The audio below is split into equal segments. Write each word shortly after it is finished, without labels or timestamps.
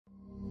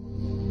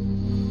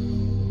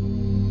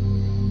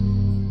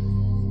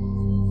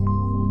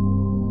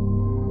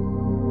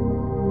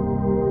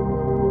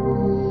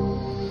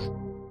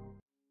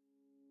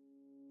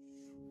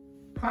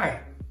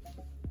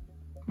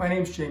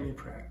name's Jamie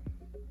Pratt.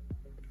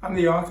 I'm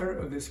the author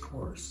of this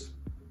course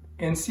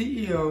and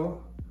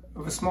CEO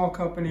of a small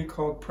company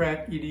called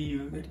Pratt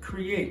EDU that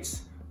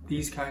creates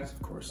these kinds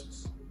of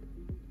courses.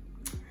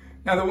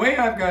 Now, the way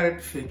I've got it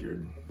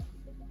figured,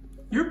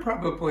 you're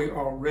probably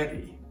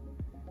already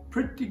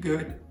pretty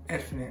good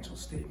at financial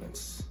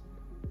statements.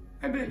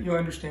 I bet you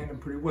understand them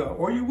pretty well,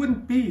 or you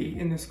wouldn't be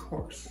in this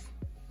course.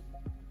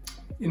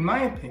 In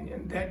my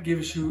opinion, that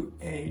gives you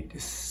a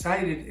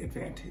decided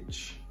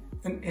advantage,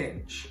 an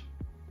edge.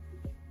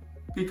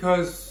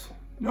 Because,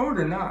 know it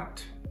or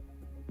not,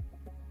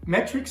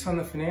 metrics on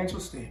the financial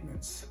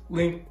statements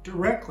link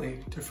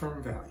directly to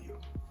firm value.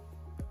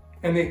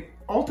 And the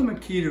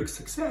ultimate key to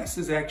success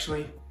is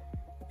actually,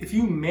 if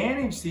you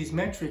manage these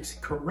metrics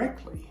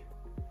correctly,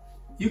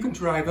 you can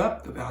drive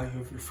up the value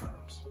of your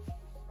firms.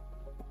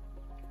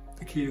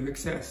 The key to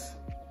success.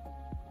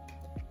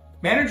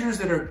 Managers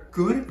that are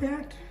good at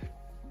that,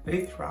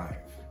 they thrive.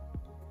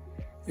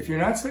 If you're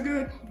not so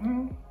good,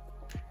 well,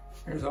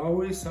 there's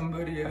always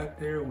somebody out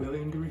there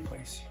willing to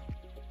replace you.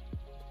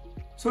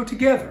 So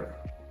together,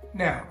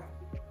 now,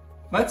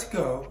 let's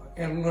go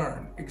and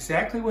learn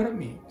exactly what it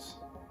means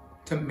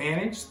to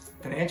manage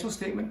financial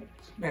statement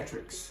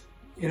metrics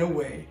in a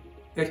way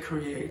that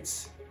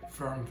creates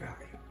firm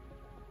value.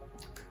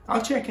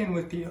 I'll check in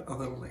with you a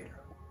little later.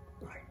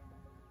 Bye.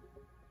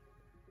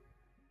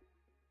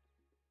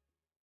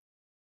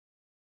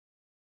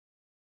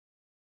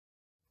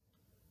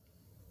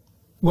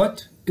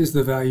 What is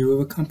the value of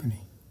a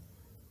company?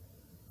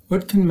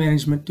 What can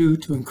management do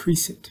to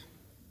increase it?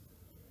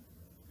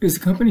 Is the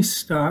company's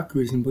stock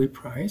reasonably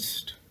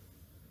priced?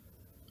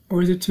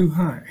 Or is it too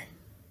high?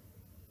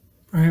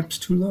 Perhaps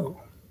too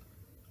low?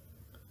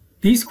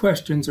 These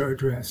questions are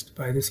addressed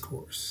by this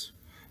course,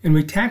 and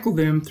we tackle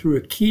them through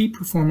a key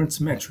performance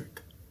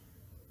metric,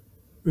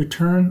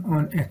 return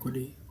on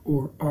equity,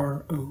 or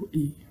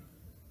ROE.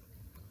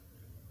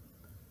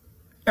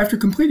 After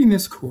completing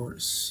this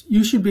course,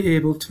 you should be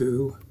able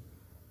to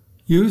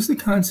use the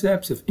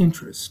concepts of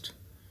interest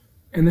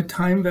and the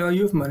time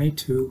value of money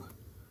to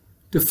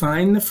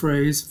define the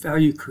phrase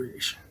value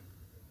creation.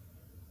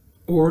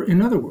 Or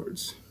in other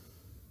words,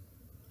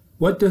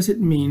 what does it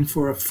mean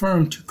for a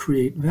firm to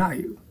create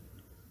value,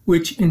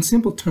 which in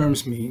simple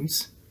terms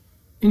means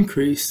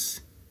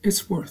increase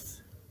its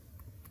worth.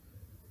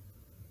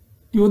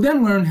 You will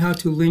then learn how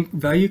to link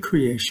value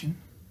creation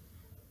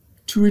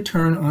to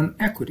return on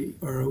equity,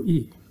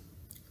 ROE,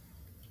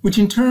 which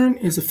in turn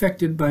is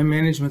affected by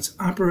management's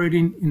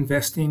operating,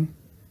 investing,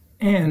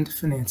 and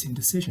financing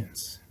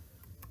decisions.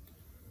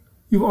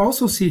 You'll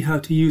also see how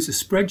to use a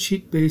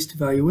spreadsheet-based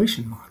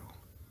valuation model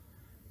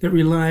that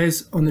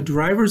relies on the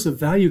drivers of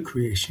value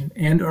creation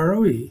and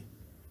ROE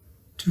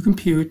to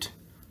compute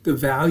the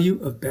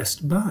value of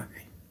Best Buy,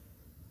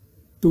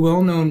 the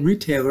well-known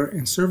retailer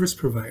and service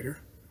provider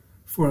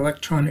for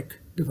electronic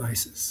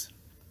devices.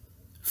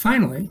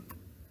 Finally,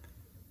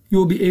 you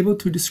will be able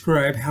to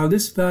describe how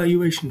this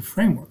valuation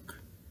framework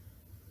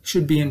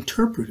should be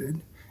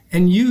interpreted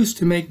and used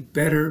to make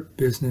better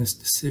business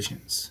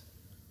decisions,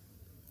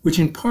 which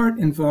in part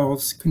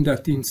involves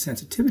conducting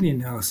sensitivity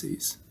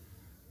analyses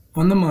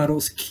on the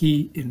model's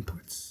key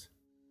inputs.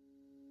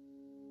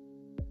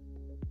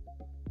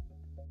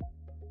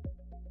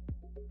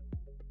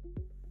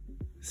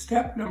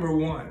 Step number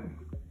one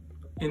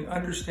in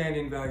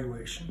understanding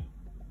valuation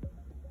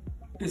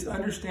is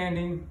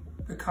understanding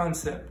the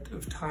concept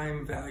of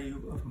time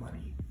value of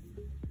money.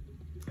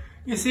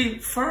 You see,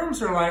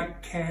 firms are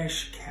like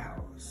cash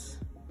cows.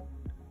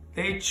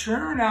 They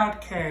churn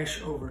out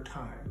cash over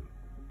time,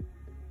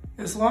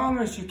 as long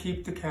as you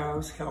keep the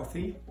cows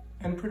healthy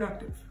and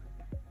productive.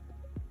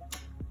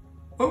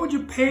 What would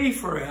you pay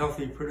for a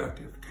healthy,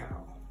 productive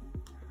cow?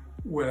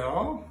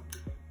 Well,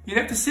 you'd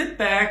have to sit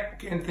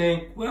back and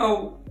think,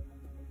 well,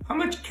 how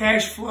much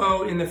cash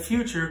flow in the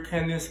future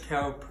can this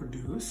cow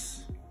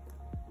produce?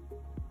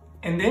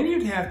 And then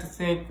you'd have to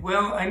think,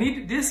 well, I need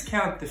to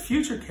discount the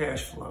future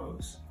cash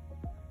flows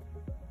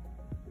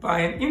by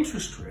an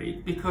interest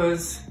rate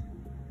because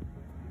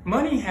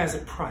money has a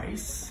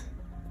price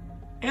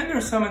and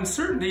there's some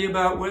uncertainty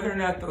about whether or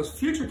not those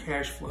future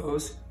cash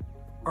flows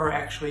are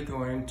actually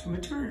going to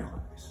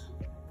materialize.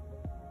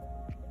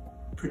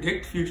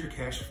 Predict future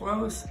cash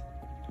flows,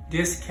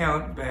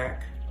 discount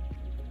back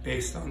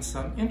based on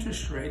some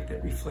interest rate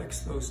that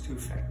reflects those two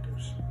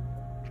factors.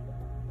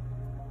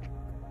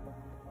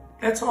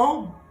 That's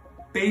all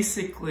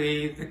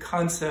basically the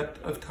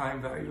concept of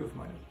time value of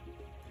money.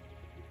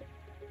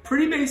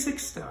 Pretty basic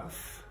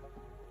stuff,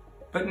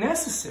 but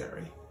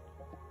necessary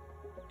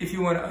if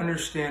you want to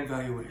understand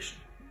valuation.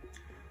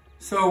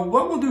 So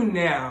what we'll do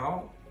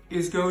now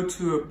is go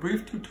to a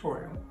brief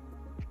tutorial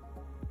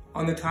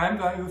on the time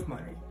value of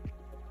money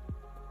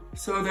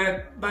so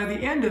that by the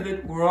end of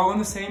it, we're all on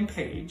the same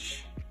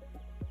page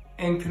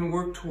and can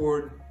work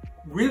toward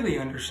really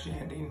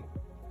understanding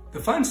the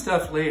fun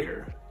stuff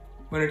later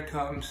when it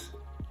comes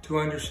to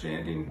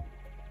understanding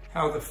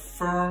how the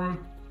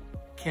firm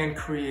can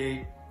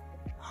create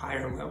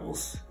higher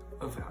levels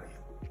of value.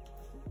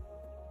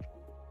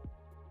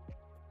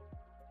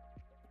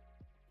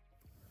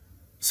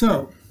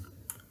 So,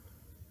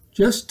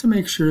 just to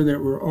make sure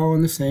that we're all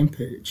on the same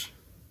page,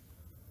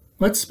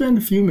 let's spend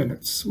a few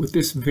minutes with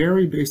this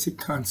very basic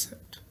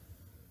concept,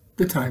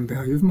 the time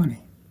value of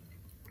money.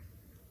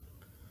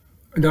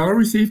 A dollar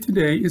received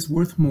today is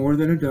worth more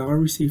than a dollar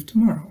received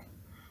tomorrow,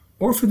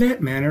 or for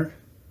that matter,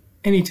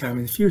 any time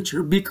in the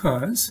future,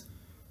 because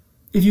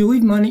if you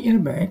leave money in a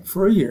bank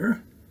for a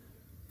year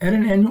at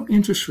an annual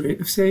interest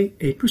rate of, say,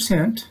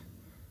 8%,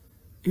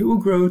 it will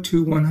grow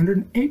to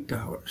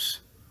 $108,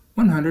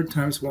 100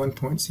 times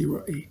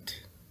 1.08,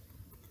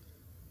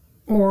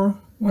 or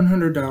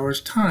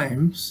 $100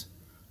 times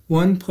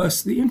 1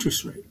 plus the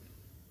interest rate,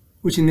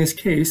 which in this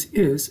case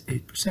is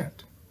 8%.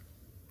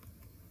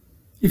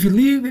 If you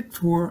leave it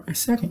for a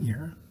second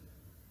year,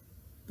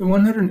 the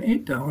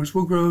 $108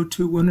 will grow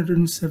to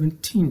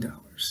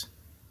 $117,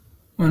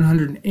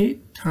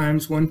 108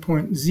 times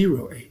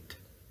 1.08.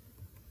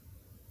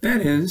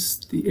 That is,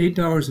 the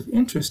 $8 of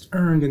interest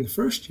earned in the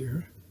first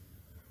year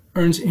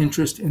earns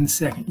interest in the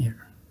second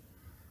year.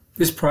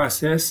 This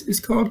process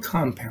is called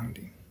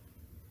compounding,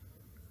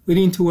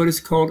 leading to what is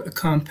called a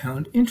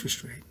compound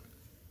interest rate.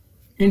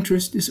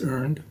 Interest is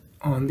earned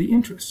on the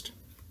interest.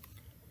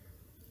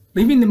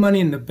 Leaving the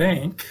money in the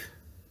bank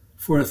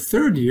for a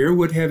third year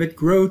would have it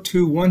grow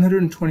to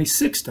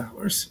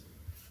 $126,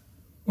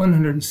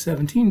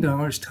 117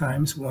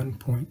 times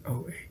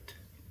 1.08.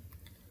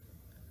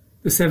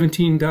 The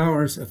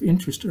 $17 of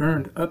interest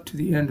earned up to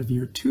the end of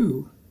year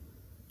 2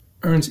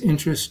 earns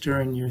interest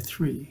during year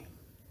 3.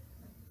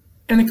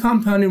 And the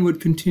compounding would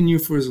continue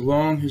for as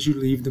long as you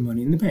leave the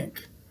money in the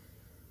bank,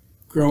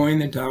 growing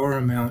the dollar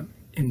amount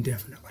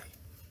indefinitely.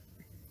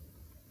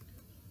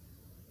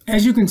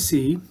 As you can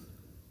see,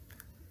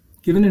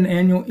 given an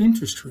annual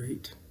interest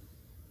rate,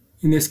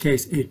 in this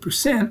case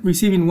 8%,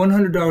 receiving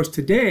 $100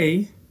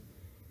 today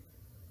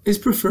is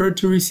preferred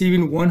to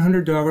receiving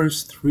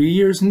 $100 3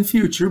 years in the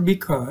future,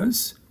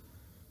 because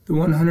the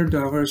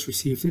 $100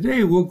 received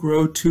today will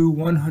grow to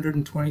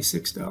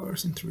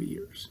 $126 in 3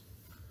 years.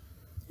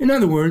 In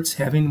other words,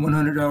 having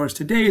 $100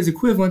 today is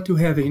equivalent to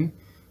having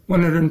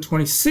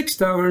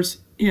 $126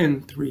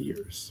 in 3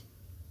 years.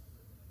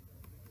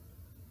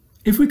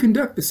 If we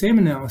conduct the same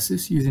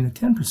analysis using a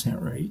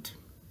 10% rate,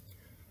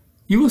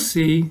 you will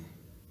see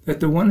that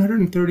the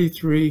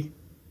 $133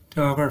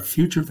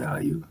 future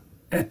value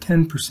at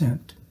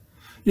 10%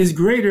 is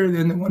greater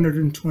than the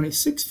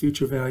 $126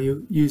 future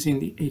value using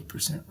the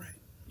 8% rate.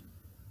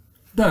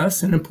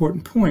 Thus, an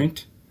important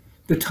point,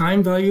 the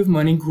time value of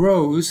money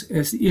grows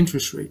as the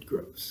interest rate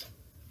grows.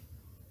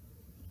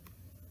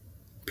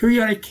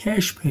 Periodic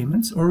cash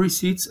payments or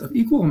receipts of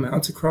equal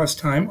amounts across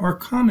time are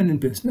common in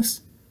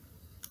business,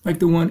 like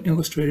the one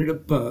illustrated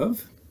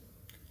above,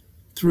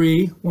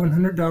 3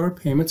 $100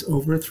 payments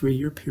over a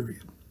 3-year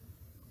period.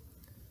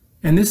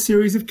 And this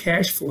series of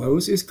cash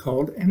flows is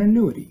called an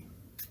annuity.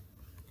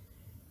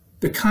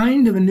 The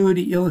kind of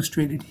annuity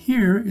illustrated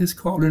here is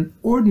called an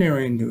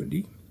ordinary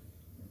annuity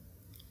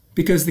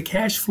because the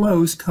cash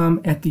flows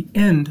come at the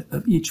end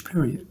of each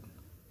period.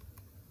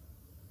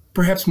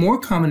 Perhaps more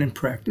common in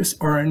practice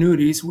are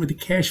annuities where the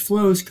cash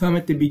flows come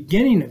at the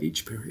beginning of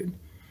each period.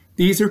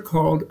 These are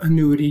called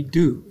annuity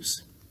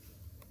dues.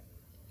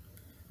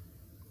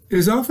 It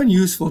is often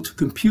useful to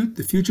compute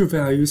the future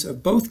values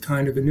of both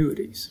kinds of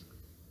annuities.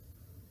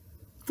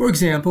 For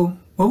example,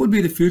 what would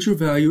be the future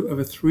value of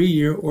a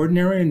 3-year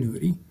ordinary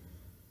annuity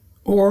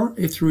or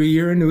a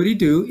 3-year annuity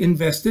due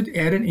invested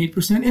at an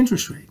 8%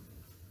 interest rate?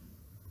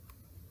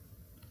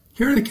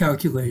 Here are the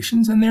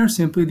calculations, and they are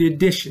simply the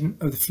addition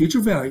of the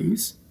future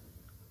values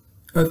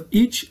of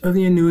each of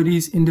the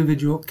annuity's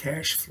individual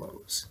cash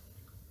flows.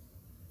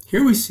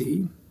 Here we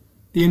see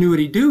the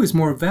annuity due is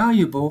more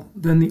valuable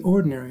than the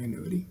ordinary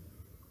annuity.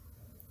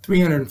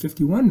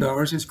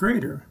 $351 is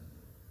greater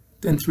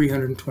than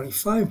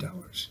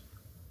 $325,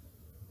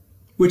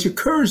 which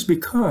occurs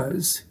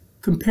because,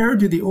 compared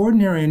to the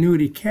ordinary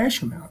annuity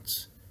cash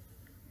amounts,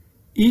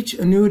 each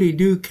annuity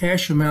due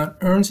cash amount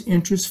earns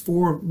interest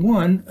for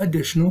 1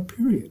 additional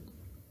period.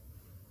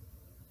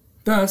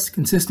 Thus,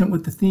 consistent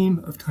with the theme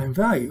of time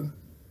value,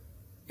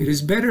 it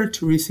is better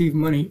to receive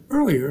money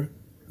earlier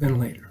than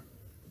later.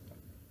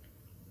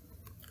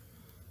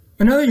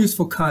 Another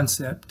useful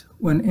concept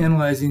when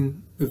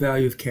analyzing the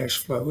value of cash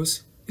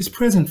flows is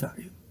present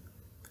value,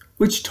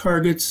 which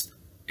targets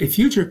a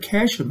future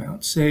cash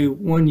amount, say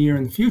 1 year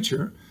in the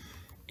future,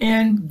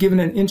 and given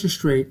an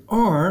interest rate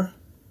R,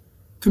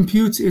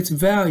 computes its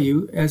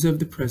value as of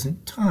the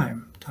present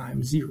time,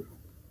 time 0.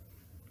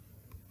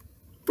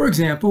 For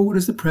example, what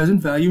is the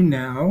present value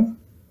now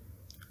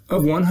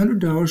of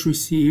 $100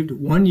 received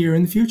 1 year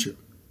in the future,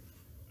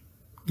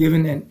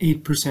 given an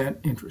 8%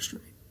 interest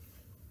rate?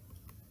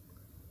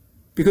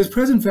 Because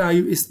present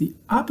value is the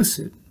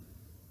opposite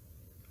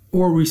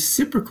or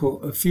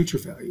reciprocal of future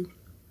value,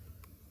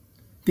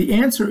 the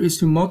answer is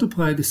to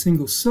multiply the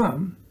single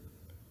sum,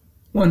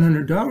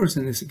 $100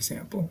 in this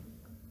example,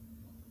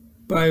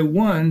 by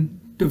 1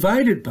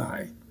 divided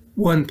by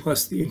 1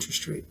 plus the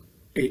interest rate,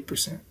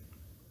 8%,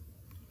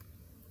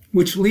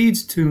 which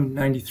leads to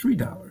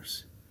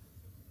 $93.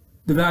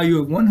 the value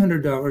of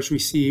 $100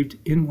 received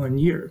in 1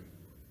 year,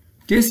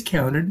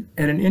 discounted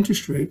at an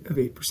interest rate of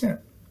 8%.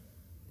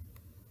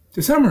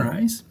 To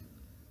summarize,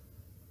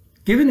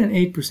 given an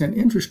 8%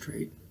 interest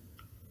rate,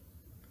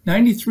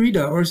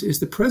 $93 is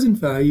the present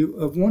value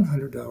of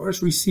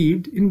 $100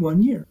 received in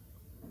 1 year,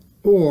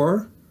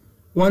 or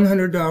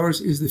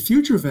 $100 is the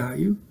future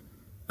value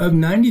of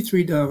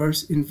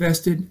 $93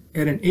 invested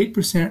at an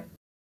 8%